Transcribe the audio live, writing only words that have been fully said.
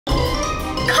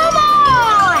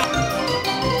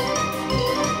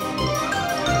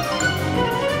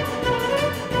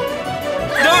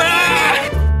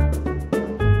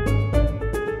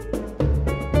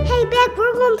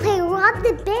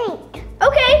bank.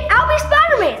 Okay, I'll be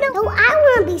Spider-Man. No, I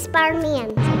want to be Spider-Man.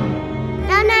 No.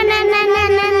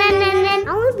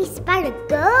 I want to be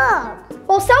Spider-Girl.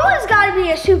 Well, someone's got to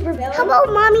be a supervillain. How about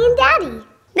Mommy and Daddy?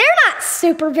 They're not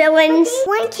supervillains.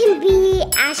 One can be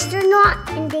astronaut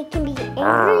and they can be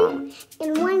angry,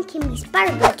 and one can be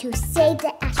Spider-Girl to save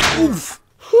the astronaut.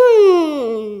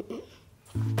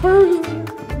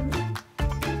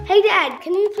 Hey, Dad,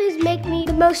 can you please make me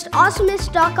the most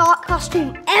awesomest Doc Ock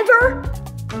costume ever?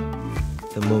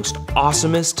 The most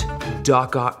awesomest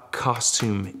Doc Ock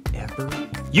costume ever?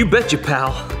 You betcha,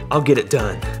 pal. I'll get it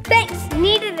done. Thanks.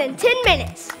 Need it in 10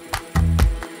 minutes.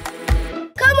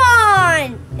 Come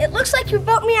on! It looks like you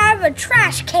built me out of a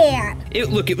trash can.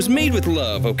 Look, it was made with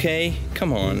love, okay?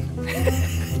 Come on.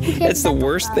 That's the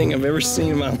worst thing I've ever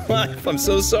seen in my life. I'm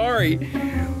so sorry.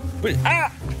 But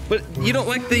you don't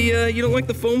like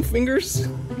the foam fingers?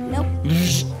 Nope.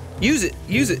 Use it.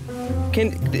 Is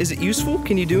it useful?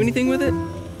 Can you do anything with it?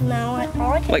 No,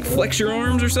 all I can Like flex your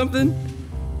arms or something?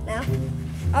 No.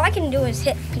 All I can do is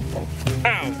hit people.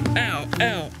 Ow.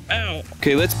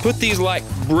 Okay, let's put these like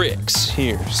bricks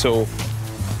here. So,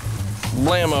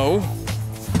 blammo.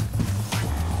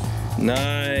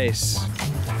 Nice.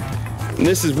 And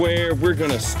this is where we're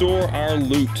gonna store our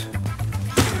loot.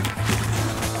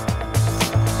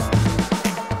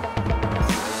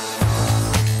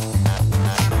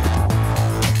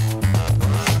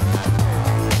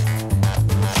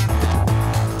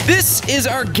 This is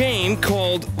our game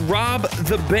called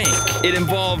Robthe Bank. It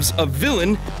involves a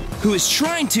villain who is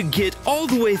trying to get all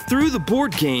the way through the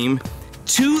board game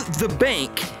to the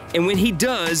bank, and when he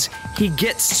does, he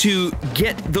gets to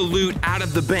get the loot out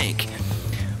of the bank.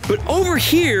 But over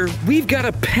here, we've got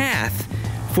a path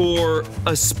for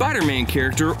a Spider-Man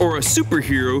character or a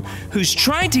superhero who's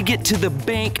trying to get to the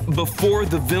bank before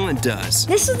the villain does.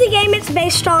 This is the game it's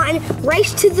based on,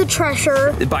 Race to the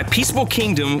Treasure. By Peaceable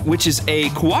Kingdom, which is a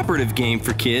cooperative game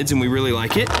for kids, and we really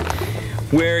like it,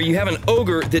 where you have an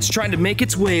ogre that's trying to make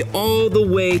its way all the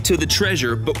way to the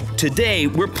treasure. But today,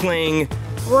 we're playing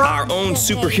our own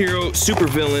superhero,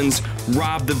 supervillains,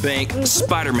 rob the bank,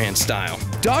 Spider-Man style.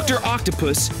 Dr.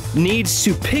 Octopus needs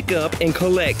to pick up and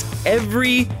collect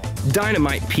every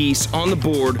dynamite piece on the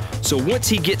board, so once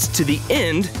he gets to the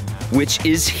end, which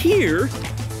is here,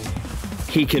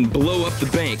 he can blow up the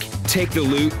bank, take the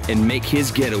loot, and make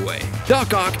his getaway.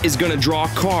 Doc Ock is gonna draw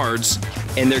cards,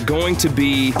 and they're going to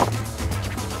be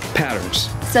patterns.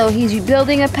 So he's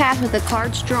building a path with the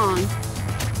cards drawn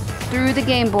through the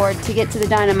game board to get to the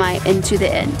dynamite and to the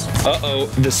end. Uh-oh,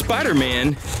 the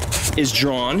Spider-Man is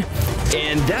drawn,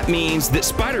 and that means that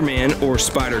Spider-Man or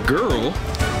Spider-Girl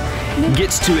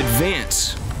gets to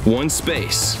advance one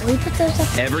space. Can we put those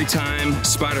up? Every time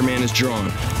Spider-Man is drawn,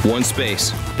 one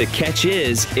space. The catch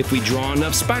is, if we draw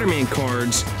enough Spider-Man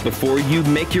cards before you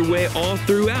make your way all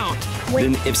throughout,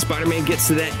 then if Spider-Man gets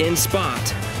to that end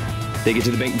spot, they get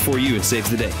to the bank before you and saves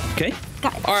the day, okay?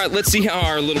 Got it. All right, let's see how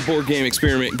our little board game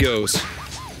experiment goes.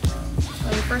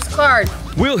 First card.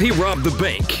 Will he rob the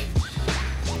bank?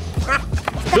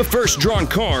 The first drawn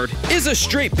card is a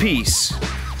straight piece.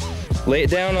 Lay it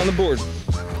down on the board.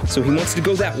 So he wants to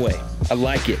go that way. I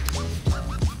like it.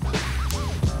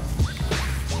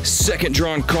 Second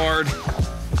drawn card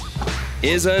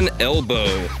is an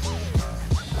elbow.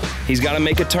 He's got to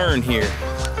make a turn here.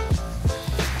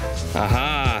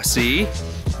 Aha, see?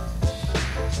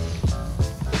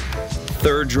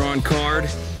 Third drawn card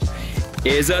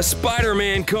is a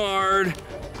Spider-Man card.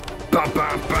 Ba,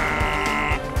 ba,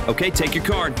 ba. Okay, take your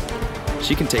card.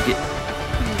 She can take it.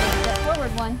 The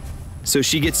forward one. So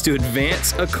she gets to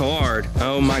advance a card.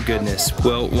 Oh my goodness.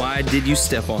 Well, why did you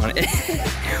step on it?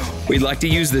 We'd like to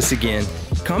use this again.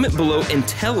 Comment below and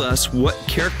tell us what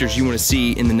characters you want to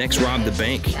see in the next Rob the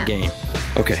Bank game.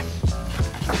 Okay.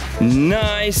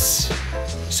 Nice.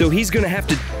 So he's gonna have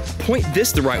to point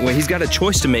this the right way. He's got a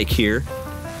choice to make here.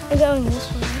 I'm going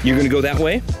this way. You're gonna go that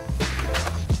way?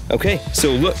 Okay,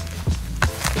 so look.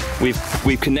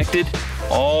 We've connected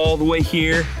all the way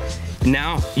here.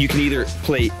 Now you can either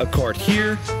play a card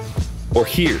here or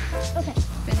here. Okay.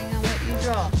 Depending on what you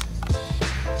draw.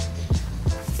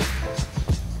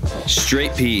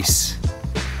 Straight piece.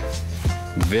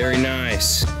 Very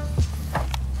nice.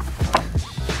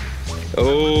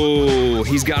 Oh,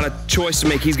 he's got a choice to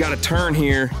make. He's got a turn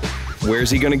here. Where's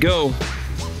he gonna go?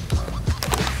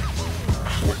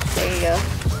 There you go.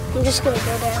 I'm just gonna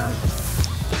go down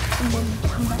and then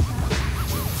come back up.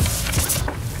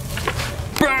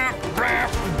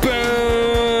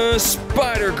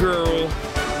 Spider-Girl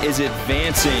is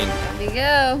advancing. There you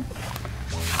go.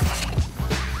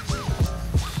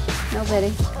 No,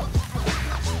 Betty.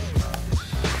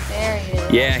 Stay There he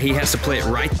is. Yeah, he has to play it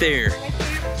right there.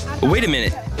 Oh, wait a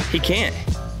minute. He can't.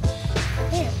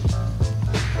 Here.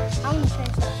 I'm gonna try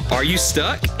that. Are you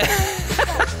stuck?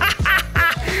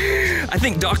 I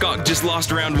think Doc Ock just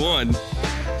lost round 1.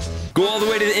 Go all the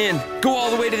way to the end. Go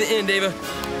all the way to the end, Ava.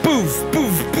 Boof,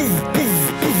 boof, boof,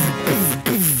 boof, boof, boof,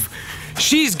 boof.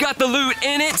 She's got the loot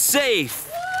and it's safe.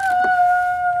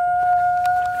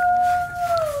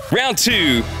 Round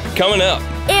 2 coming up.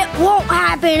 It won't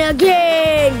happen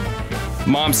again.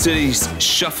 Mom City's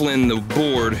shuffling the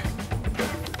board.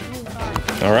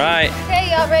 All right.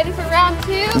 Okay, y'all ready for round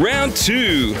 2? Round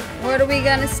 2. What are we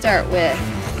gonna start with?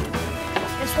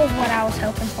 This was what I was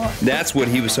hoping for. That's what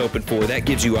he was hoping for. That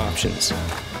gives you options.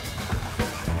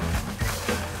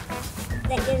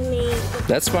 That gives me.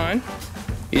 That's fine.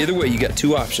 Either way, you got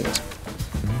 2 options.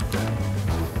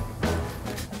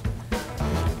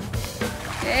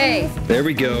 Okay. There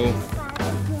we go.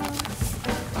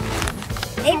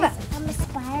 Ava. I'm a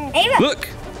spider. Ava. Look,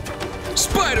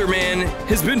 Spider-Man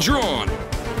has been drawn.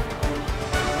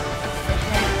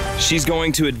 She's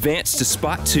going to advance to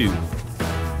spot 2.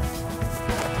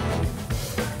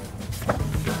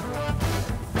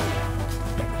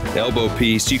 Elbow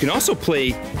piece. You can also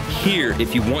play here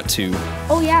if you want to,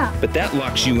 Oh yeah. but that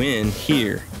locks you in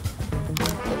here. It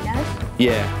does.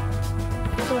 Yeah.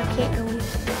 So I can't go in.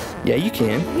 Yeah, you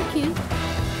can. You can.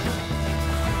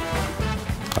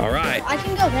 All right. I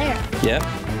can go there. Yep.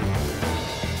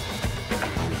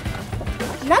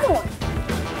 Another one.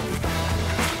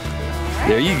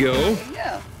 There you go.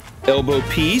 Go. Elbow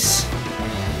piece.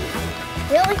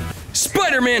 Really?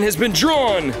 Spider-Man has been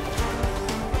drawn.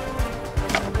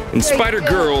 And There you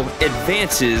Spider-Girl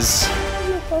advances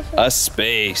a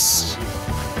space.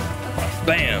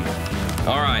 Bam.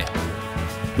 All right.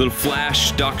 Little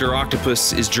flash, Dr.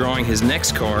 Octopus is drawing his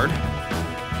next card.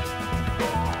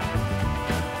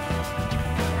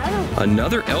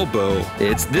 Another elbow.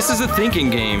 This is a thinking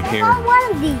game here. I want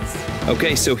one of these.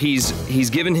 Okay, so he's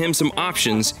given him some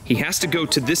options. He has to go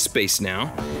to this space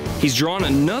now. He's drawn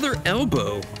another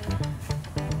elbow.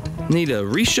 Need a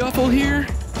reshuffle here?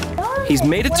 He's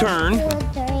made a turn. 1, 2,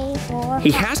 3, 4,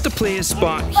 He has to play his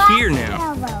spot here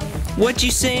now. elbows. What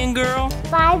you saying, girl?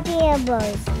 5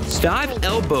 elbows. 5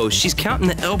 elbows. She's counting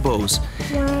the elbows.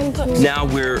 1, 2. Now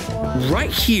we're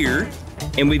right here,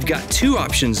 and we've got 2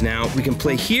 options now. We can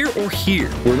play here or here.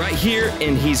 We're right here,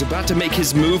 and he's about to make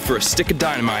his move for a stick of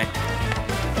dynamite.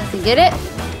 Does he get it?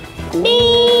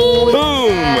 Boom!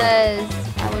 Yes.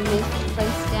 I would make the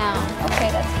place down.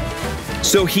 Okay, that's good.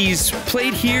 So he's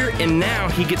played here, and now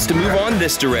he gets to move on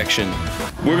this direction.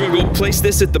 We're gonna go place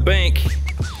this at the bank.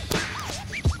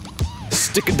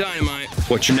 Stick of dynamite.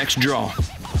 What's your next draw?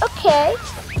 Okay.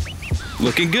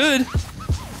 Looking good.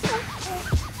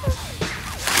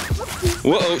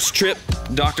 Whoa,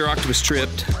 tripped. Dr. Octopus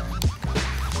tripped.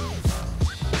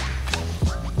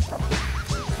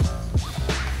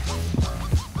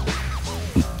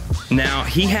 Now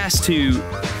he has to.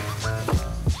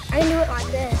 I can do it like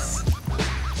this.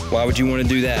 Why would you want to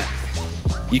do that?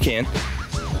 You can.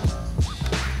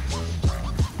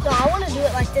 No, I want to do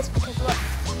it like this because look,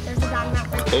 there's a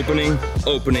dynamite right there. Opening,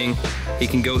 opening. He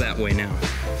can go that way now.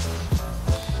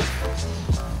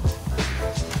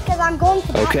 Because I'm going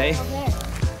to that Okay. over there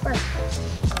first.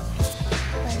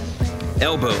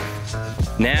 Elbow.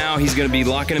 Now he's gonna be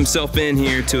locking himself in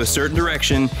here to a certain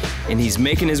direction, and he's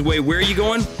making his way. Where are you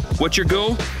going? What's your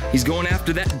goal? He's going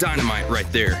after that dynamite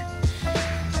right there.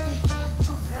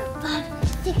 5,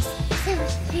 6, 7,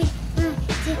 8, 9,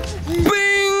 10.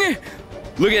 Bing!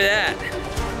 Look at that.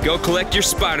 Go collect your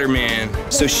Spider-Man.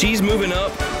 So she's moving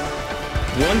up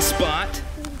 1 spot,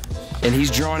 and he's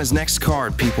drawing his next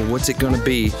card, people. What's it gonna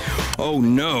be? Oh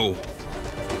no.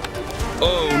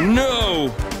 Oh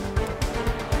no!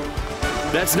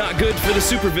 That's not good for the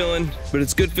supervillain, but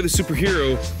it's good for the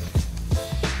superhero.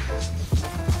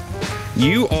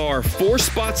 You are 4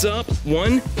 spots up.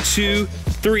 1, 2,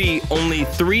 3. Only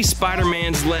 3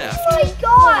 Spider-Mans left. Oh my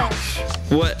gosh!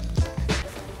 What?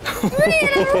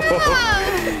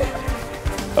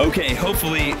 Okay,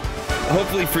 hopefully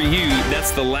for you,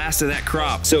 that's the last of that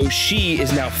crop. So she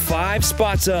is now 5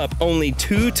 spots up, only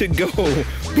 2 to go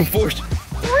before.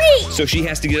 3! So she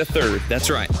has to get a 3rd. That's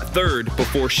right, a 3rd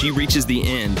before she reaches the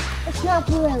end. It's not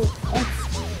blue,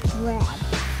 it's red.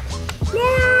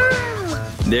 No!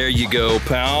 There you go,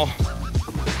 pal.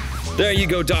 There you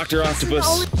go, Dr.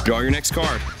 Octopus. Draw your next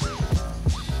card.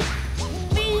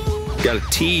 Got a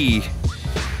T.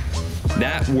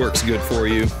 That works good for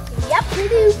you. Yep.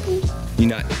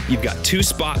 You've got 2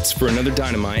 spots for another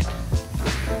dynamite.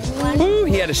 Woo,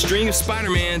 he had a string of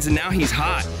Spider-Mans and now he's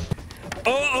hot.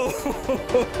 Oh!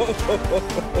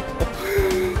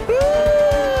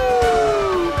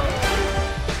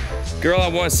 Girl, I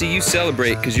want to see you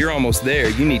celebrate because you're almost there.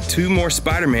 You need 2 more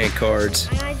Spider-Man cards.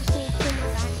 And I just need 2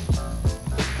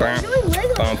 more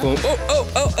diamonds. Bum, bum,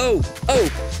 bum.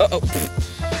 Oh.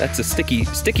 That's a sticky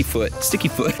foot.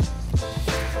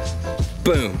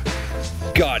 Boom.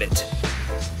 Got it.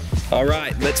 All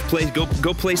right, let's play.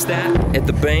 Go place that at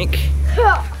the bank.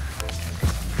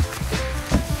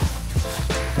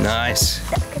 Nice.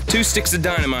 2 sticks of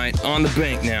dynamite on the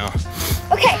bank now.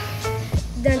 Okay.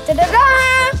 Dun, dun, dun,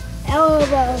 dun.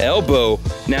 Elbow. Elbow.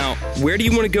 Now, where do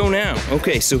you want to go now?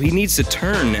 Okay, so he needs to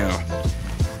turn now.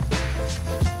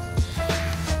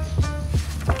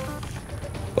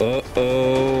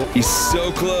 Uh-oh. He's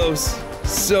so close.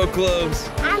 So close.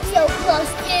 I'm so close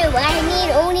too. I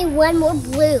need only 1 more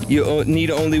blue. You need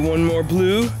only 1 more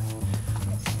blue?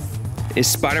 Is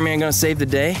Spider-Man gonna save the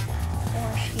day?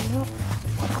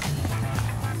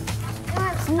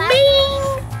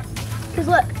 Bing! Because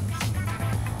look.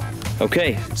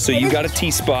 Okay, so you got a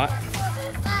T-spot.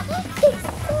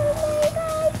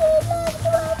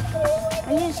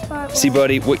 See,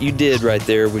 buddy, what you did right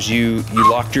there was you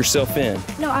locked yourself in.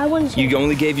 No, I wouldn't change You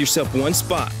only gave yourself 1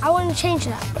 spot. I wouldn't change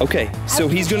that. Okay, so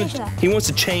he wants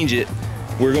to change it.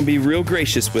 We're gonna be real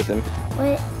gracious with him.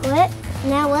 What?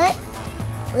 Now what?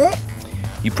 What?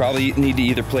 You probably need to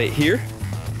either play it here.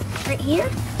 Right here?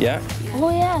 Yeah. Oh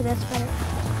yeah, that's better.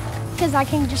 Because I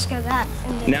can just go that.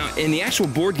 And then Now, in the actual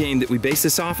board game that we base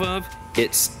this off of,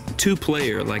 it's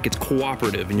 2-player, like it's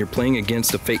cooperative, and you're playing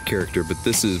against a fake character, but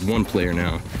this is 1 player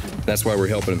now. That's why we're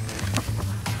helping him.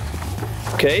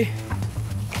 Okay?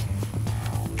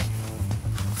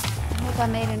 I hope I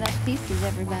made enough pieces,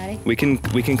 everybody. We can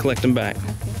collect them back.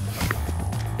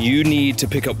 Okay. You need to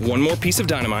pick up 1 more piece of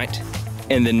dynamite,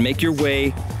 and then make your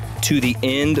way to the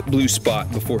end blue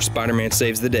spot before Spider-Man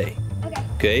saves the day.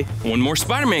 Okay? 1 more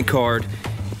Spider-Man card,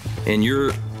 and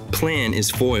your plan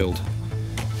is foiled.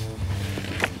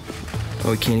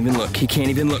 Oh, he can't even look. He can't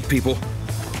even look, people.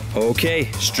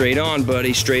 Okay, straight on,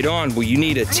 buddy, straight on. Well, you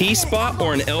need a T-spot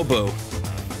or an elbow?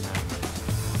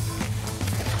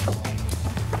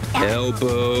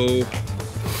 Elbow.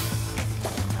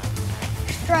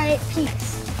 straight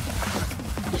piece.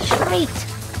 Straight.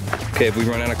 Okay, have we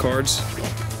run out of cards?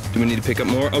 Do we need to pick up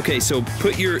more? Okay, so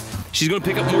she's gonna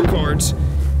pick up more cards. No,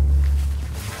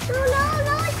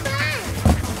 it's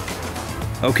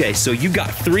fine. Okay, so you got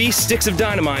 3 sticks of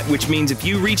dynamite, which means if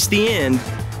you reach the end,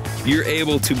 you're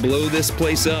able to blow this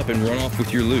place up and run off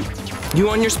with your loot. You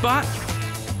on your spot?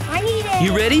 I need it.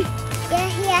 You ready? Yeah,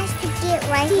 he has to get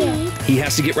right here. He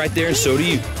has to get right there, and so do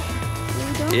you.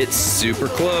 It's super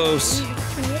close.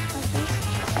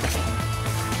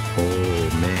 Oh,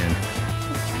 man.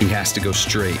 He has to go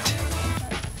straight.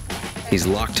 He's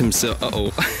locked himself.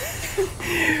 Uh-oh.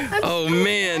 Oh,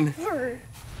 man.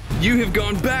 You have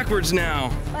gone backwards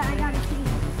now. But I got a key.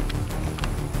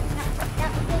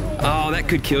 Oh, that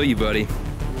could kill you, buddy.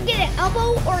 Get an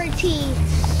elbow or a T.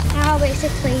 I'll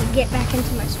basically get back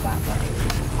into my spot.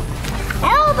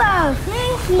 Elbow!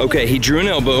 Thank you. Okay, he drew an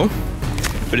elbow,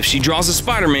 but if she draws a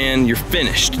Spider-Man, you're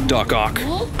finished, Doc Ock.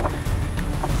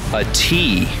 A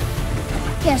T.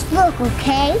 Just look,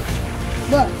 okay?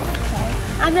 Look.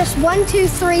 I'm just 1, 2,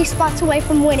 3 spots away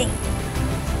from winning.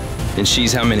 And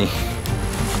she's how many?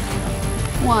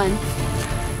 1.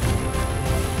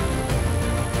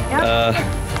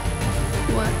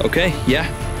 What? Okay, yeah.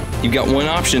 You've got 1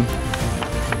 option.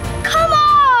 Come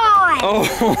on!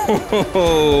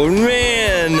 Oh,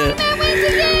 man.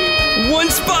 1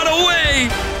 spot away.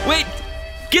 Wait,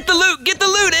 get the loot,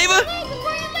 Ava.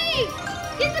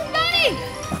 Get the money!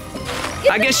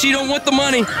 I guess she don't want the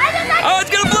money. Oh, it's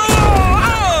gonna blow.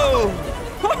 Oh!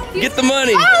 Get the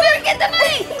money. Oh, get the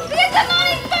money! Get the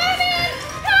money, Spider-Man!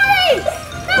 Hurry!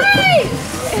 Hurry!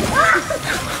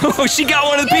 Oh, she got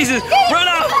one of the pieces. Run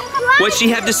off. What's she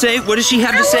have to say? What does she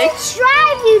have to say?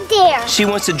 Drive you there. She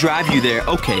wants to drive you there.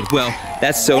 Okay, well,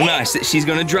 that's so nice that she's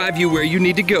gonna drive you where you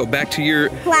need to go, back to your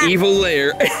evil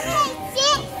lair. Sit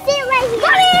right here.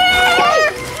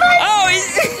 Oh,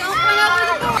 Don't run over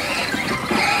the board.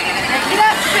 Straighten it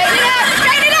up, straighten it up,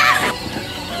 straighten it up!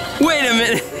 wait a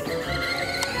minute.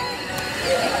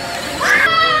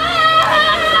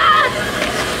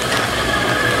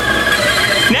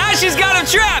 Now she's got him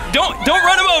trapped. Don't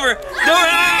run him over.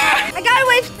 I got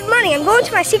away with the money. I'm going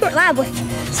to my secret lab with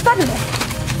Spider-Man.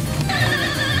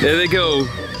 There they go.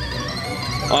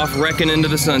 Off wrecking into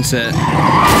the sunset.